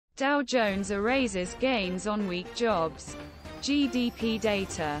Dow Jones erases gains on weak jobs. GDP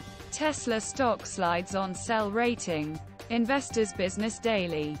data. Tesla stock slides on sell rating. Investors Business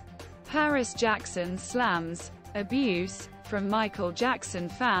Daily. Paris Jackson slams abuse from Michael Jackson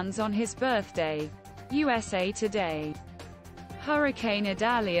fans on his birthday. USA Today. Hurricane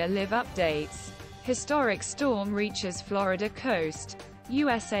Idalia live updates. Historic storm reaches Florida coast.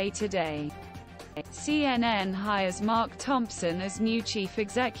 USA Today. CNN hires Mark Thompson as new chief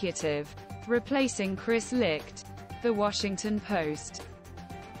executive, replacing Chris Licht. The Washington Post.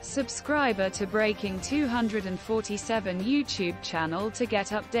 Subscriber to Breaking 247 YouTube channel to get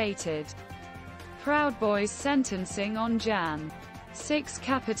updated. Proud Boys sentencing on Jan. 6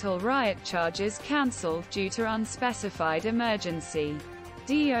 Capitol riot charges cancelled due to unspecified emergency.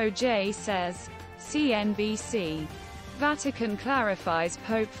 DOJ says. CNBC. Vatican clarifies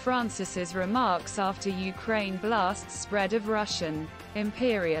Pope Francis's remarks after Ukraine blasts spread of Russian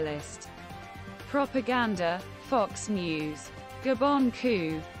imperialist propaganda. Fox News. Gabon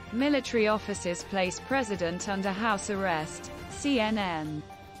coup. Military officers place president under house arrest. CNN.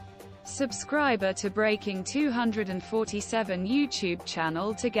 Subscriber to Breaking 247 YouTube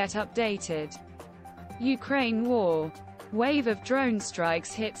channel to get updated. Ukraine war. Wave of drone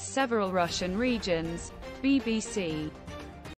strikes hits several Russian regions. BBC.